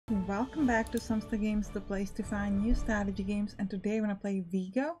Welcome back to Sampstra Games, the place to find new strategy games, and today we're going to play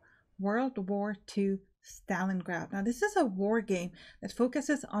WEGO World War II Stalingrad. Now this is a war game that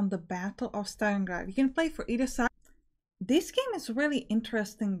focuses on the Battle of Stalingrad. You can play for either side. This game is really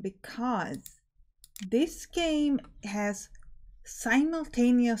interesting because this game has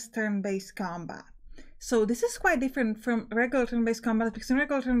simultaneous turn-based combat. So this is quite different from regular turn-based combat, because in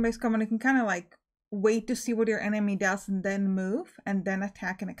regular turn-based combat you can kind of like wait to see what your enemy does and then move and then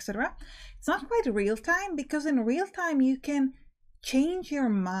attack and etc. It's not quite real time, because in real time you can change your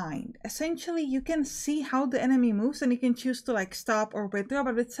mind. Essentially you can see how the enemy moves and you can choose to like stop or withdraw,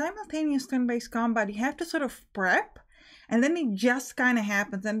 but with simultaneous turn-based combat you have to sort of prep and then it just kind of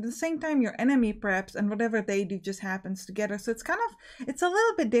happens, and at the same time your enemy preps and whatever they do just happens together. So it's a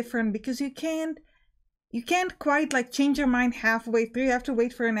little bit different, because you can't quite like change your mind halfway through. You have to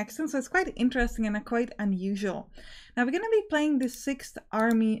wait for your next one. So it's quite interesting and quite unusual. Now we're going to be playing the 6th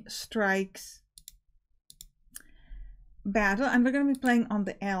Army Strikes battle, and we're going to be playing on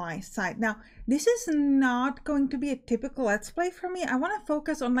the ally side. Now this is not going to be a typical let's play for me. I want to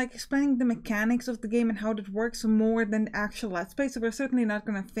focus on like explaining the mechanics of the game and how it works more than the actual let's play. So we're certainly not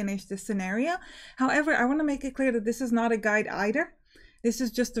going to finish this scenario. However, I want to make it clear that this is not a guide either. This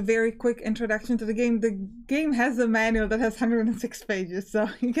is just a very quick introduction to the game. The game has a manual that has 106 pages, so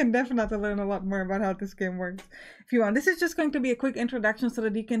you can definitely learn a lot more about how this game works if you want. This is just going to be a quick introduction so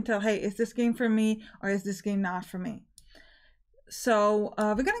that you can tell, hey, is this game for me or is this game not for me? So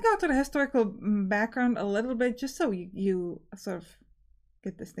we're going to go to the historical background a little bit, just so you sort of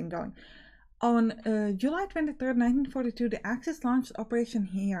get this thing going. On July 23rd, 1942, the Axis launched Operation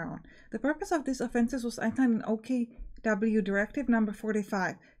Heron. The purpose of this offensive was outlined in OKW Directive Number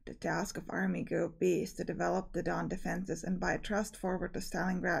 45. The task of Army Group B is to develop the Don defenses and by thrust forward to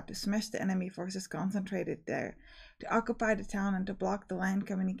Stalingrad, to smash the enemy forces concentrated there, to occupy the town and to block the land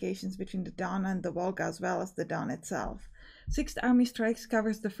communications between the Don and the Volga as well as the Don itself. 6th Army Strikes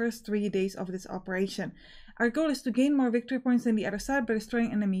covers the first 3 days of this operation. Our goal is to gain more victory points than the other side by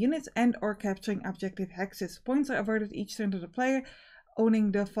destroying enemy units and or capturing objective hexes. Points are awarded each turn to the player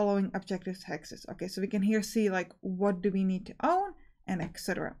owning the following objective hexes. Okay, so we can here see like what do we need to own and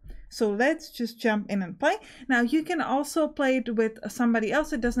etc. So let's just jump in and play. Now you can also play it with somebody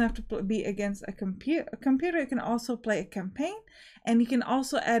else. It doesn't have to be against a computer. You can also play a campaign, and you can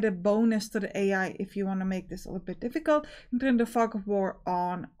also add a bonus to the AI if you want to make this a little bit difficult. You can turn the fog of war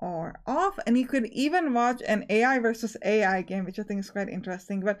on or off, and you could even watch an AI versus AI game, which I think is quite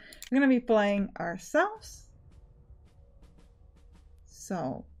interesting. But we're going to be playing ourselves.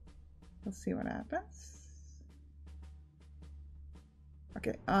 So let's see what happens.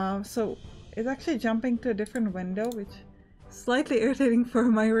 Okay, so it's actually jumping to a different window, which is slightly irritating for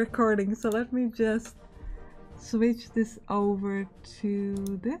my recording. So let me just switch this over to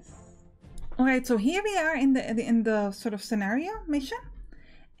this. Alright, so here we are in the sort of scenario mission.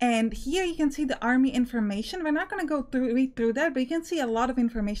 And here you can see the army information. We're not going to read through that, but you can see a lot of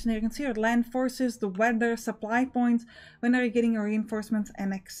information here. You can see your land forces, the weather, supply points, when are you getting your reinforcements,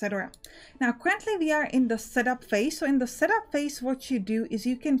 and etc. Now, currently we are in the setup phase. So in the setup phase, what you do is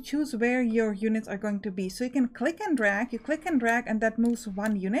you can choose where your units are going to be. So you can click and drag. You click and drag, and that moves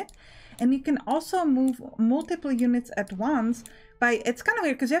one unit. And you can also move multiple units at once by, it's kind of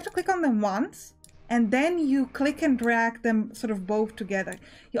weird because you have to click on them once, and then you click and drag them sort of both together.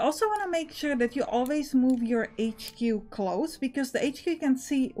 You also want to make sure that you always move your HQ close, because the HQ can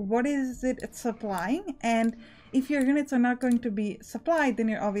see what is it's supplying, and if your units are not going to be supplied, then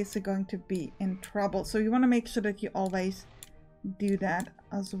you're obviously going to be in trouble. So you want to make sure that you always do that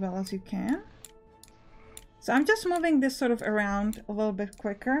as well as you can. So I'm just moving this sort of around a little bit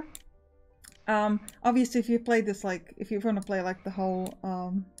quicker. Obviously if you play this, like if you want to play like the whole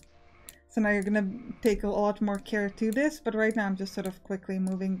so now you're gonna take a lot more care to this, but right now I'm just sort of quickly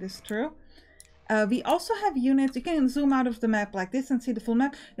moving this through. We also have units. You can zoom out of the map like this and see the full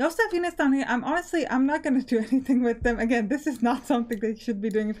map. You also have units down here. I'm not gonna do anything with them. Again, this is not something that you should be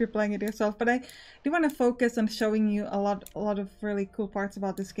doing if you're playing it yourself, but I do want to focus on showing you a lot of really cool parts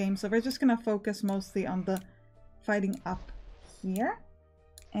about this game. So we're just gonna focus mostly on the fighting up here.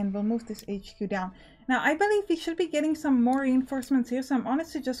 And we'll move this HQ down. Now, I believe we should be getting some more reinforcements here, so I'm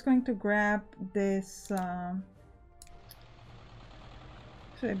honestly just going to grab this. Do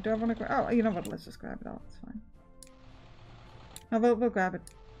I want to grab? Oh, you know what? Let's just grab it all. It's fine. No, we'll grab it.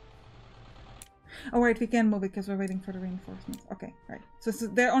 Oh, right, we can move it because we're waiting for the reinforcements. Okay, right. So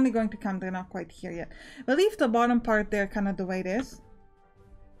they're only going to come. They're not quite here yet. We'll leave the bottom part there kind of the way it is.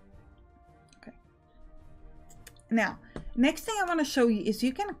 Okay. Now, Next thing I want to show you is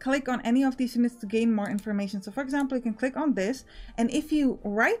you can click on any of these units to gain more information. So for example, you can click on this, and if you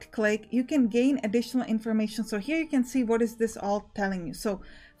right click, you can gain additional information. So here you can see what is this all telling you. So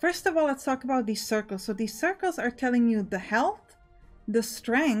first of all, let's talk about these circles. So these circles are telling you the health, the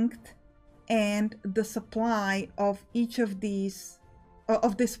strength, and the supply of each of these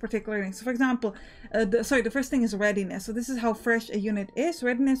of this particular thing. So for example, the first thing is readiness. So this is how fresh a unit is.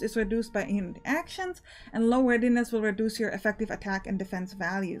 Readiness is reduced by unit actions, and low readiness will reduce your effective attack and defense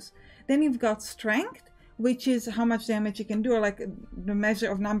values. Then you've got strength, which is how much damage you can do, or like the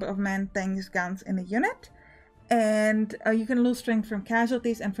measure of number of men, things, guns in a unit. And you can lose strength from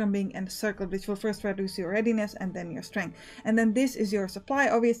casualties and from being encircled, which will first reduce your readiness and then your strength. And then this is your supply.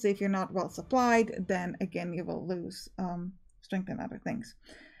 Obviously, if you're not well supplied, then again you will lose strength and other things.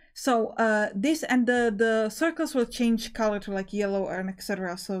 So this and the circles will change color to like yellow and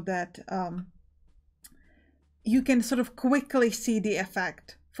etc., so that you can sort of quickly see the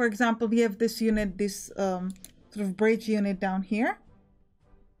effect. For example, we have this unit, this sort of bridge unit down here.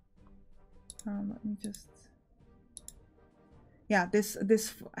 Let me just, yeah,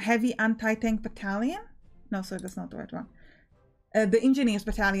 this heavy anti-tank battalion. No, sorry, that's not the right one. The engineers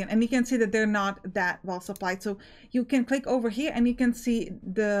battalion, and you can see that they're not that well supplied. So you can click over here and you can see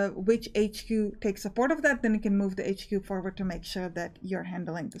which HQ takes support of that. Then you can move the HQ forward to make sure that you're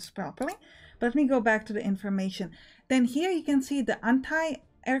handling this properly. But let me go back to the information. Then here you can see the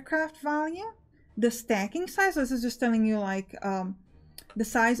anti-aircraft value, the stacking size. So this is just telling you like the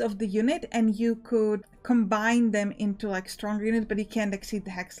size of the unit, and you could combine them into like stronger units, but you can't exceed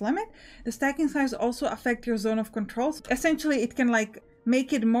the hex limit. The stacking size also affect your zone of control. Essentially, it can like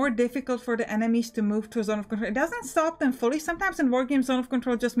make it more difficult for the enemies to move to a zone of control. It doesn't stop them fully. Sometimes in Wargame, zone of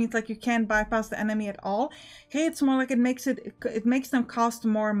control just means like you can't bypass the enemy at all. Here it's more like it makes them cost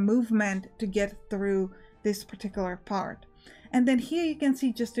more movement to get through this particular part. And then here you can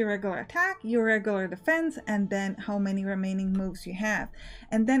see just your regular attack, your regular defense, and then how many remaining moves you have.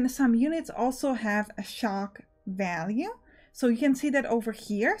 And then some units also have a shock value. So you can see that over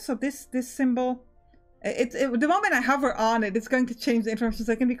here. So this symbol, the moment I hover on it, it's going to change the information,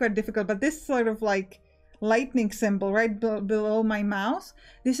 so it can be quite difficult. But this sort of like lightning symbol right below my mouse,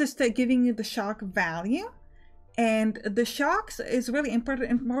 this is giving you the shock value. And the shocks is really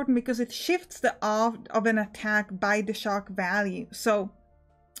important because it shifts the off of an attack by the shock value. So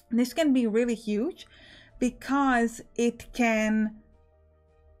this can be really huge because it can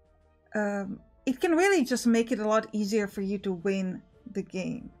really just make it a lot easier for you to win the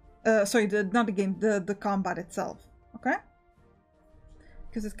game. Sorry, not the game, the combat itself. Okay?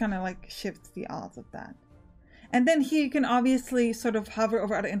 Because it kind of like shifts the odds of that. And then here you can obviously sort of hover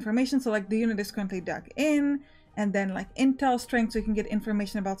over other information. So like the unit is currently dug in. And then like intel strength, so you can get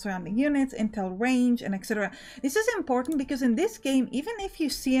information about surrounding units, intel range, and etc. This is important because in this game, even if you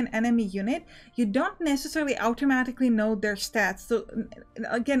see an enemy unit, you don't necessarily automatically know their stats. So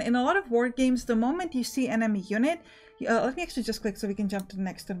again, in a lot of war games, the moment you see enemy unit, let me actually just click so we can jump to the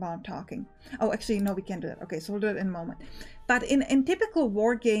next one while I'm talking. Oh, actually, no, we can't do that. Okay, so we'll do it in a moment. But in typical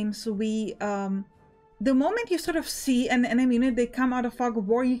war games, we the moment you sort of see an enemy unit, they come out of fog of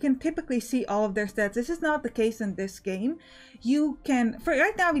war, you can typically see all of their stats. This is not the case in this game. You can, for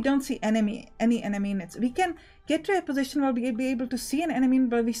right now, we don't see any enemy units. We can get to a position where we'll be able to see an enemy unit,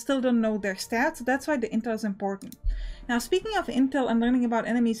 but we still don't know their stats. So that's why the intel is important. Now, speaking of intel and learning about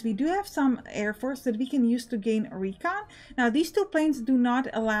enemies, we do have some air force that we can use to gain recon. Now, these two planes do not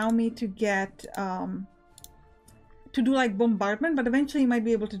allow me to get to do like bombardment, but eventually you might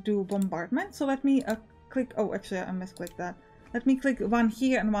be able to do bombardment. So let me click, oh actually I misclicked that. Let me click one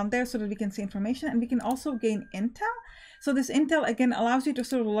here and one there so that we can see information, and we can also gain intel. So this intel again allows you to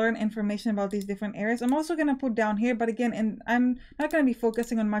sort of learn information about these different areas. I'm also going to put down here, but again, and I'm not going to be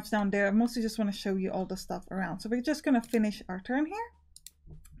focusing on much down there. I mostly just want to show you all the stuff around. So we're just going to finish our turn here,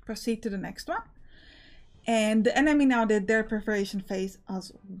 proceed to the next one. And the enemy now did their preparation phase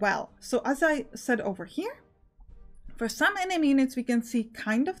as well. So as I said over here, for some enemy units, we can see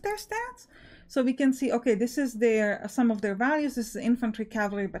kind of their stats. So we can see, okay, this is their some of their values. This is the infantry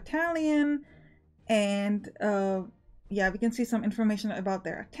cavalry battalion, and yeah, we can see some information about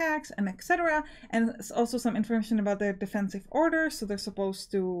their attacks and etc. And also some information about their defensive orders. So they're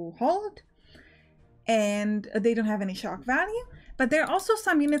supposed to hold, and they don't have any shock value. But there are also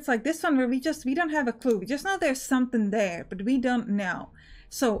some units like this one where we don't have a clue. We just know there's something there, but we don't know.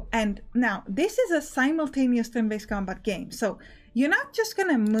 So, and now this is a simultaneous turn-based combat game. So you're not just going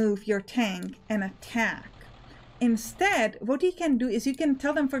to move your tank and attack. Instead, what you can do is you can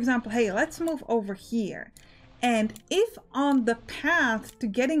tell them, for example, hey, let's move over here. And if on the path to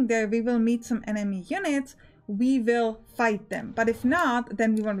getting there, we will meet some enemy units, we will fight them. But if not,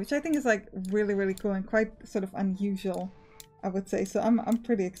 then we won't, which I think is like really, really cool and quite sort of unusual, I would say. So I'm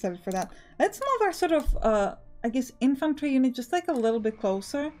pretty excited for that. Let's move our sort of, I guess, infantry unit just like a little bit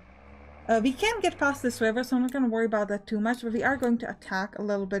closer. We can't get past this river, so I'm not going to worry about that too much, but we are going to attack a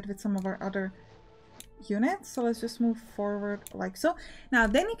little bit with some of our other units. So let's just move forward like so. Now,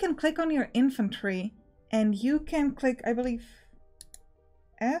 then you can click on your infantry, and you can click, I believe,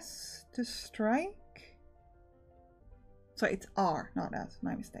 S to strike. Sorry, it's R, not S,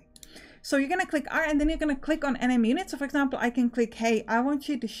 my mistake. So you're going to click R, and then you're going to click on enemy unit. So for example, I can click, hey, I want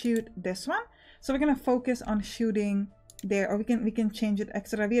you to shoot this one. So we're going to focus on shooting there, or we can change it,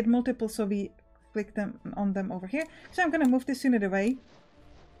 etc. We had multiple, so we click them on them over here. So I'm going to move this unit away.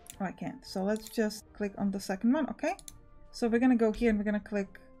 Oh, I can't. So let's just click on the second one. Okay. So we're going to go here and we're going to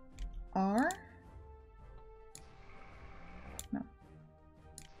click R. No.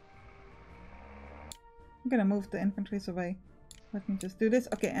 I'm going to move the infantries away. Let me just do this.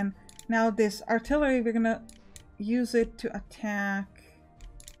 Okay. And now this artillery, we're going to use it to attack.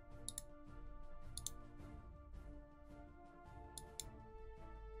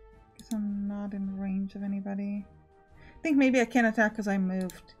 I'm not in range of anybody. I think maybe I can attack because I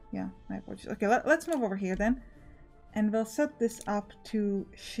moved. Yeah, my apologies. Okay, let's move over here then. And we'll set this up to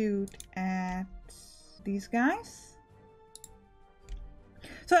shoot at these guys.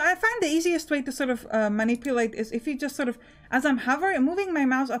 So I find the easiest way to sort of manipulate is if you just sort of, as I'm hovering, moving my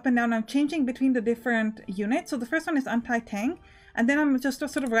mouse up and down, I'm changing between the different units. So the first one is anti-tank. And then I'm just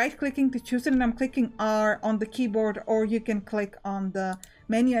sort of right-clicking to choose it, and I'm clicking R on the keyboard, or you can click on the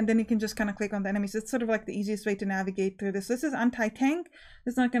menu, and then you can just kind of click on the enemies. It's sort of like the easiest way to navigate through this. This is anti-tank.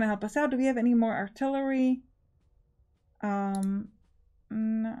 This is not going to help us out. Do we have any more artillery? No,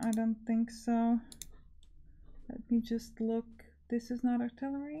 I don't think so. Let me just look. This is not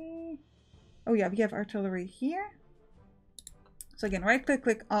artillery. Oh yeah, we have artillery here. So again, right-click,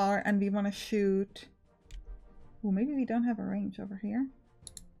 click R, and we want to shoot. Oh, maybe we don't have a range over here.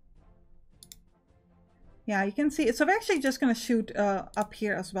 Yeah, you can see it. So we're actually just going to shoot up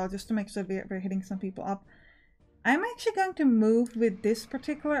here as well, just to make sure we're hitting some people up. I'm actually going to move with this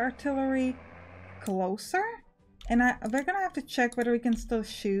particular artillery closer. And we're going to have to check whether we can still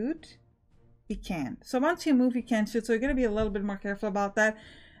shoot. We can. So once you move, you can shoot. So we're going to be a little bit more careful about that.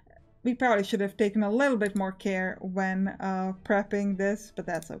 We probably should have taken a little bit more care when prepping this, but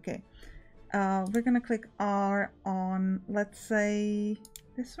that's okay. We're going to click R on, let's say,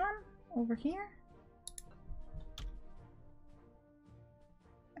 this one over here.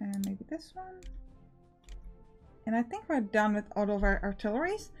 And maybe this one. And I think we're done with all of our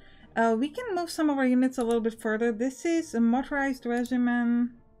artilleries. We can move some of our units a little bit further. This is a motorized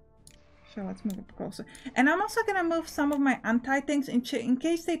regiment. Sure, let's move it closer. And I'm also going to move some of my anti-tanks in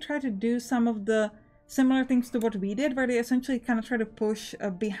case they try to do some of the similar things to what we did, where they essentially kind of try to push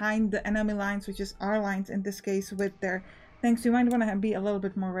behind the enemy lines, which is our lines in this case, with their tanks. You might want to be a little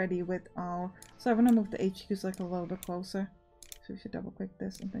bit more ready with our... So I'm going to move the HQs like a little bit closer. So we should double click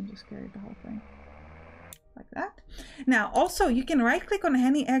this and then just carry the whole thing. Like that. Now, also, you can right click on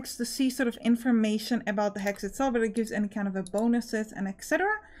any hex to see sort of information about the hex itself, but it gives any kind of a bonuses and etc.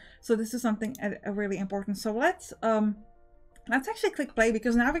 So this is something really important. So let's actually click play,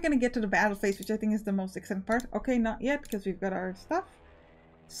 because now we're going to get to the battle phase, which I think is the most exciting part. Okay, not yet, because we've got our stuff.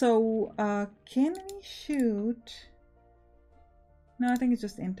 So can we shoot? No, I think it's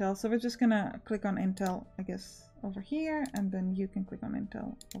just intel. So we're just going to click on intel, I guess, over here, and then you can click on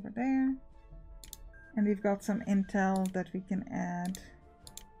intel over there. And we've got some intel that we can add.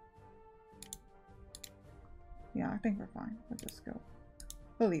 Yeah, I think we're fine. We'll just go.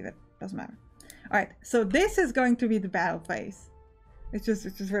 We'll leave it. Doesn't matter. All right. So this is going to be the battle phase. It's just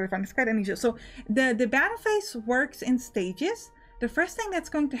really fun. It's quite unusual. So the battle phase works in stages. The first thing that's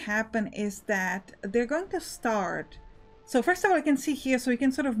going to happen is that they're going to start. So first of all, you can see here, so we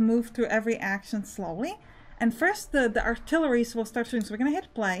can sort of move through every action slowly. And first, the artilleries will start shooting. So we're going to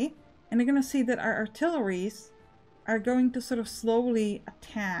hit play. And you're going to see that our artilleries are going to sort of slowly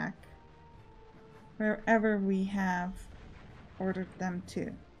attack wherever we have ordered them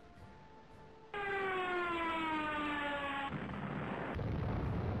to.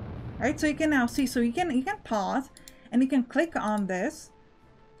 Alright, so you can now see, so you can pause and you can click on this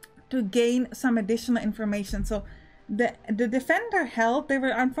to gain some additional information. So the defender held, there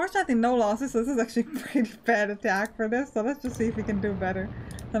were unfortunately no losses, so this is actually a pretty bad attack for this. So let's just see if we can do better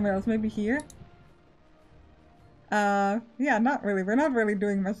somewhere else, maybe here. Yeah, not really. We're not really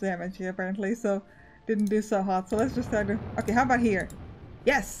doing much damage here apparently, so didn't do so hot. So let's just try to, okay, how about here?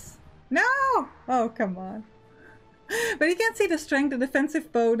 Yes! No! Oh, come on. But you can see the strength, the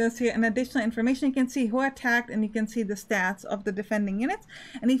defensive bonus here, and additional information. You can see who attacked, and you can see the stats of the defending units.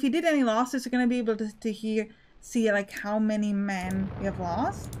 And if you did any losses, you're going to be able to see like how many men you have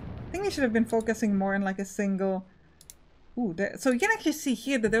lost. I think you should have been focusing more on like a single... Ooh, so you can actually see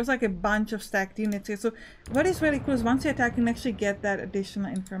here that there's like a bunch of stacked units here. So what is really cool is once you attack, you can actually get that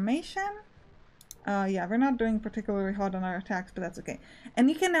additional information. Yeah, we're not doing particularly hot on our attacks, but that's okay. And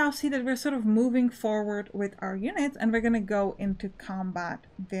you can now see that we're sort of moving forward with our units, and we're going to go into combat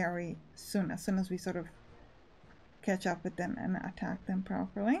very soon as we sort of catch up with them and attack them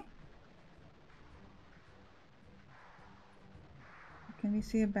properly. Can we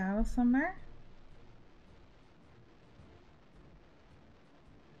see a battle somewhere?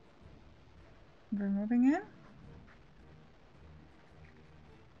 We're moving in.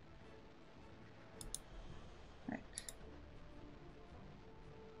 Right.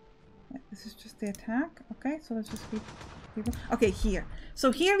 Yeah, this is just the attack. Okay, so let's just keep okay, here.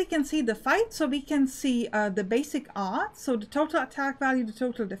 So here we can see the fight. So we can see the basic odds. So the total attack value, the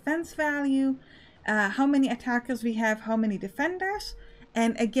total defense value, how many attackers we have, how many defenders.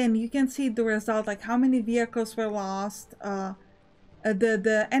 And again, you can see the result, like how many vehicles were lost.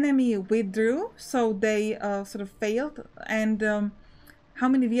 The enemy withdrew, so they sort of failed, and how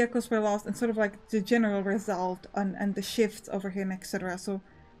many vehicles were lost, and sort of like the general result and the shifts over here, and etc. So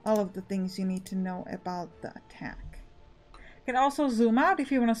all of the things you need to know about the attack. You can also zoom out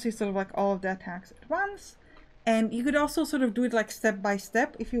if you want to see sort of like all of the attacks at once, and you could also sort of do it like step by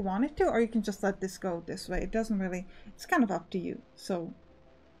step if you wanted to, or you can just let this go this way. It doesn't really, it's kind of up to you. So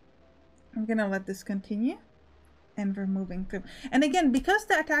I'm gonna let this continue. And we're moving through. And again, because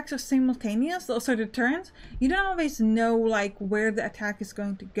the attacks are simultaneous, those are the turns, you don't always know like where the attack is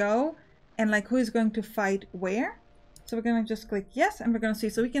going to go and like who is going to fight where. So we're going to just click yes, and we're going to see.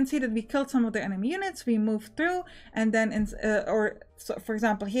 So we can see that we killed some of the enemy units, we moved through, and then so for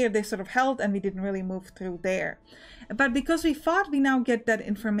example here they sort of held and we didn't really move through there. But because we fought, we now get that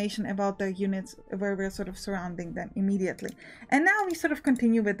information about their units where we're sort of surrounding them immediately. And now we sort of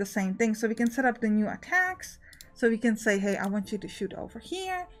continue with the same thing. So we can set up the new attacks. So we can say, hey, I want you to shoot over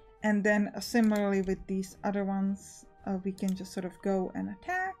here. And then similarly with these other ones, we can just sort of go and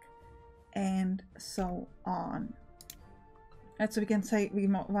attack and so on. Right, so we can say we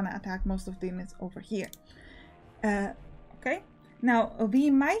want to attack most of the units over here. Okay, now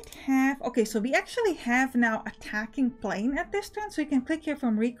we might have, okay, so we actually have now attacking plane at this turn. So you can click here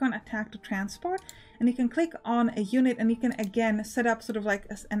from recon attack to transport, and you can click on a unit, and you can again set up sort of like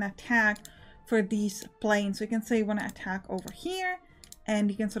an attack for these planes. So you can say you want to attack over here, and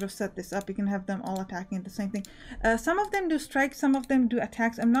you can sort of set this up. You can have them all attacking at the same thing. Some of them do strikes, some of them do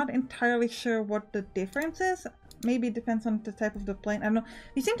attacks. I'm not entirely sure what the difference is. Maybe it depends on the type of the plane. I don't know.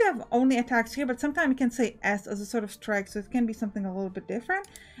 We seem to have only attacks here, but sometimes you can say S as a sort of strike, so it can be something a little bit different.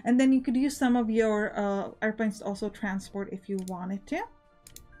 And then you could use some of your airplanes to also transport if you wanted to.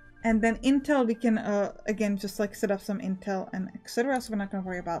 And then intel, we can again just like set up some intel and etc. So we're not going to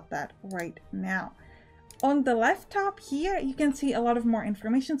worry about that right now. On the left top here, you can see a lot of more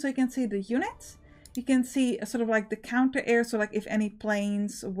information. So you can see the units. You can see sort of like the counter air. So like if any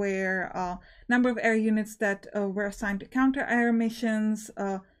planes were number of air units that were assigned to counter air missions,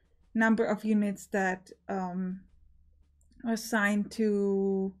 number of units that are assigned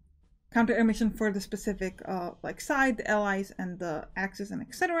to counter air mission for the specific like side, the allies and the axis and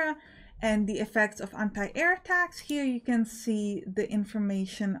etc. And the effects of anti-air attacks. Here you can see the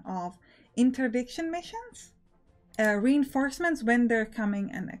information of interdiction missions, reinforcements when they're coming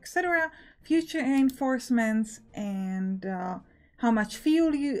and etc. Future reinforcements, and how much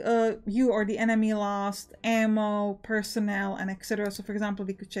fuel you or the enemy lost, ammo, personnel and etc. So for example,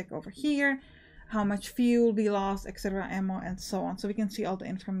 we could check over here how much fuel we lost, etc., ammo, and so on. So we can see all the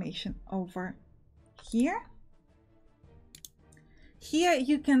information over here. Here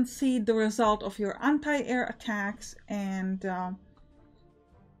you can see the result of your anti-air attacks and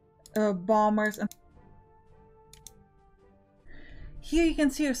bombers. Here you can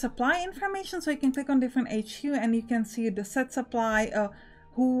see your supply information, so you can click on different HQ and you can see the set supply,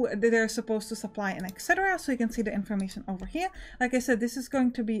 who they're supposed to supply, and etc. So you can see the information over here. Like I said, this is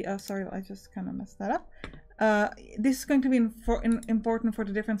going to be sorry, I just kind of messed that up. This is going to be important for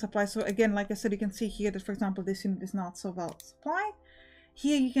the different supplies. So again, like I said, you can see here that, for example, this unit is not so well supplied.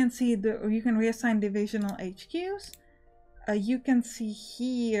 Here you can see you can reassign divisional HQs. You can see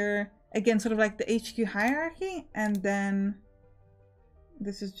here again sort of like the HQ hierarchy, and then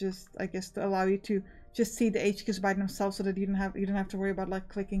this is just, I guess, to allow you to just see the HQs by themselves, so that you don't have to worry about like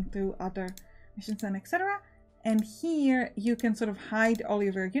clicking through other missions and etc. And here you can sort of hide all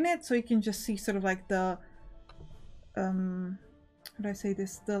of your units, so you can just see sort of like the how do I say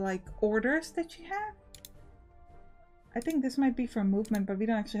this, the like orders that you have. I think this might be for movement, but we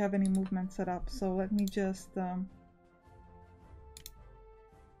don't actually have any movement set up, so let me just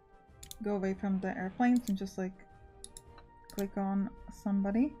go away from the airplanes and just like click on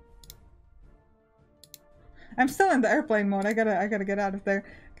somebody. I'm still in the airplane mode. I gotta get out of there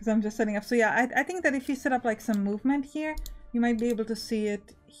because I'm just setting up. So yeah, I think that if you set up like some movement here, you might be able to see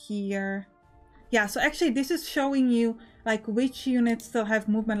it here. Yeah, so actually this is showing you like which units still have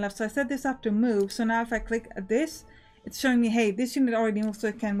movement left. So I set this up to move. So now if I click this, it's showing me, hey, this unit already moved, so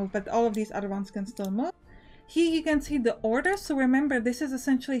it can move, but all of these other ones can still move. Here you can see the orders. So remember, this is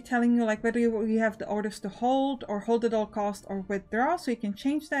essentially telling you like whether you have the orders to hold or hold at all cost or withdraw. So you can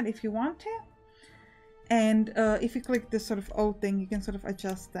change that if you want to. And if you click this sort of O thing, you can sort of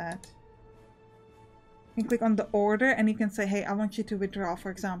adjust that. You can click on the order and you can say, hey, I want you to withdraw, for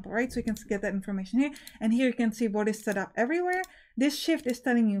example, right? So you can get that information here. And here you can see what is set up everywhere. This shift is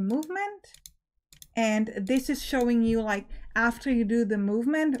telling you movement. And this is showing you like after you do the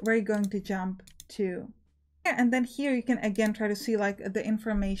movement, where you're going to jump to. And then here you can again try to see like the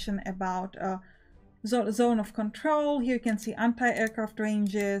information about zone of control. Here you can see anti-aircraft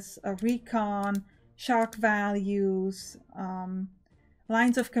ranges, recon, shock values,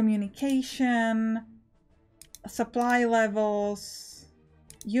 lines of communication, supply levels,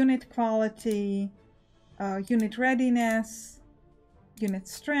 unit quality, unit readiness, unit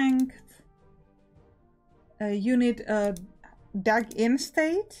strength, unit dug in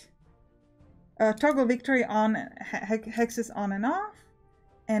state, toggle victory on hexes on and off,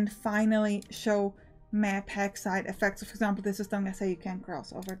 and finally show map hex side effects. So for example, this is telling us, say you can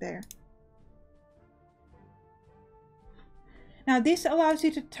cross over there. Now this allows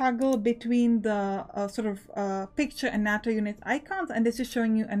you to toggle between the sort of picture and NATO unit icons, and this is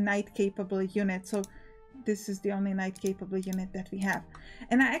showing you a night capable unit. So this is the only night capable unit that we have.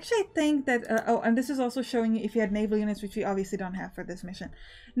 And I actually think that, oh, and this is also showing you if you had naval units, which we obviously don't have for this mission.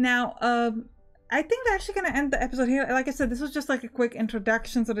 Now, I think we're actually going to end the episode here. Like I said, this was just like a quick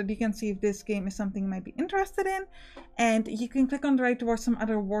introduction so that you can see if this game is something you might be interested in. And you can click on the right towards some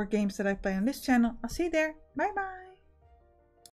other war games that I play on this channel. I'll see you there. Bye bye.